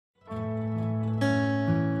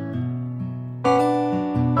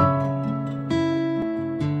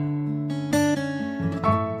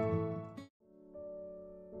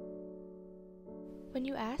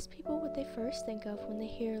ask people what they first think of when they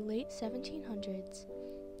hear late 1700s,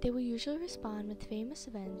 they will usually respond with famous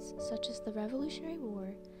events such as the Revolutionary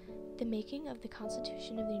War, the making of the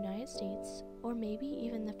Constitution of the United States, or maybe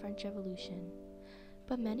even the French Revolution.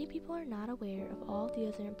 But many people are not aware of all the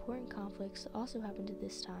other important conflicts that also happened at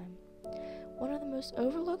this time. One of the most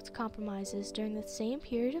overlooked compromises during the same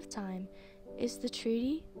period of time is the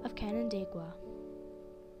Treaty of Canandaigua.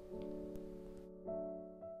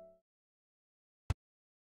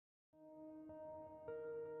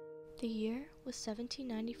 The year was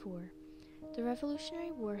 1794. The Revolutionary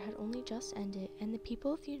War had only just ended, and the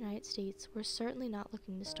people of the United States were certainly not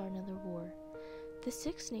looking to start another war. The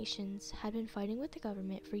Six Nations had been fighting with the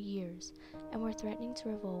government for years and were threatening to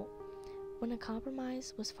revolt when a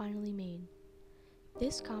compromise was finally made.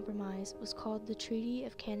 This compromise was called the Treaty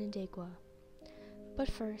of Canandaigua. But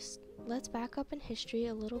first, let's back up in history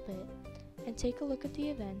a little bit and take a look at the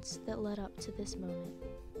events that led up to this moment.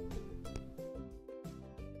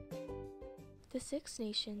 The Six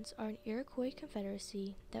Nations are an Iroquois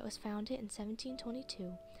confederacy that was founded in 1722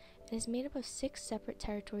 and is made up of 6 separate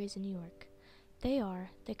territories in New York. They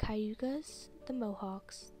are the Cayugas, the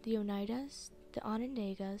Mohawks, the Oneidas, the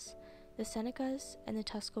Onondagas, the Senecas, and the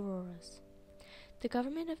Tuscaroras. The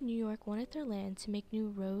government of New York wanted their land to make new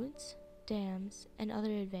roads, dams, and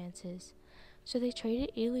other advances, so they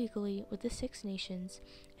traded illegally with the Six Nations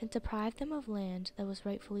and deprived them of land that was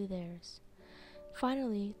rightfully theirs.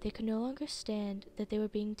 Finally, they could no longer stand that they were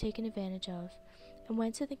being taken advantage of, and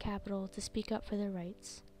went to the Capitol to speak up for their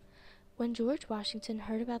rights. When George Washington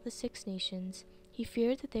heard about the Six Nations, he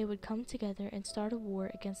feared that they would come together and start a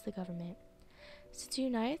war against the government. Since the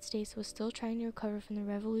United States was still trying to recover from the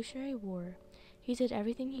Revolutionary War, he did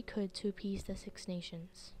everything he could to appease the Six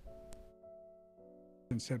Nations.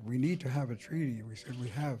 And said, we need to have a treaty. We said, we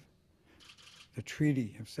have the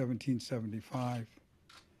Treaty of 1775.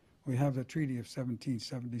 We have the Treaty of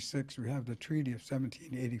 1776. We have the Treaty of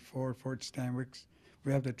 1784, Fort Stanwix.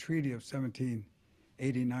 We have the Treaty of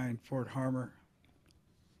 1789, Fort Harmer.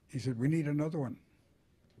 He said, we need another one.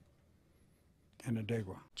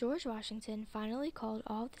 Canandaigua. George Washington finally called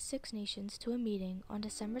all of the Six Nations to a meeting on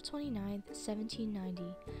December 29, 1790,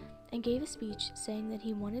 and gave a speech saying that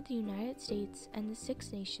he wanted the United States and the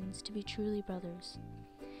Six Nations to be truly brothers.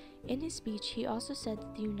 In his speech, he also said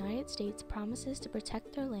that the United States promises to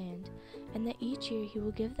protect their land and that each year he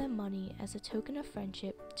will give them money as a token of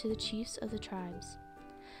friendship to the chiefs of the tribes.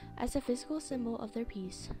 As a physical symbol of their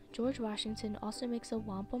peace, George Washington also makes a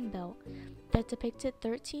wampum belt that depicted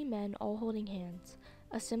 13 men all holding hands,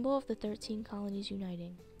 a symbol of the 13 colonies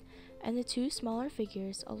uniting. And the 2 smaller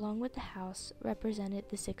figures, along with the house, represented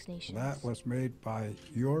the Six Nations. That was made by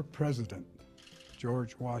your president,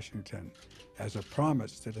 George Washington, as a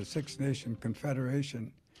promise to the Six Nation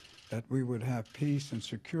Confederation that we would have peace and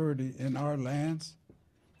security in our lands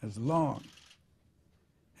as long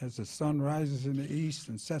as the sun rises in the east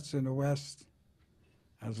and sets in the west,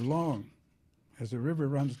 as long as the river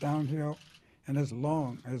runs downhill, and as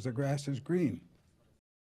long as the grass is green.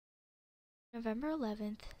 November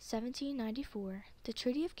 11, 1794, the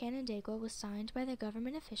Treaty of Canandaigua was signed by the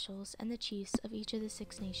government officials and the chiefs of each of the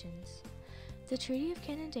Six Nations. The Treaty of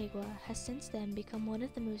Canandaigua has since then become one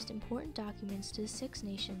of the most important documents to the Six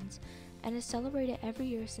Nations and is celebrated every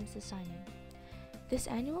year since the signing. This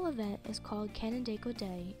annual event is called Canandaigua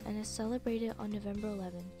Day and is celebrated on November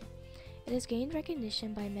 11th. It has gained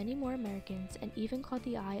recognition by many more Americans and even caught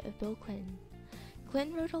the eye of Bill Clinton.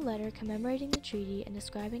 Clinton wrote a letter commemorating the treaty and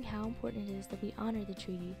describing how important it is that we honor the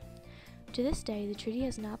treaty. To this day, the treaty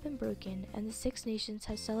has not been broken, and the Six Nations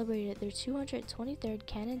have celebrated their 223rd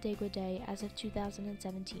Canandaigua Day as of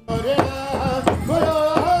 2017.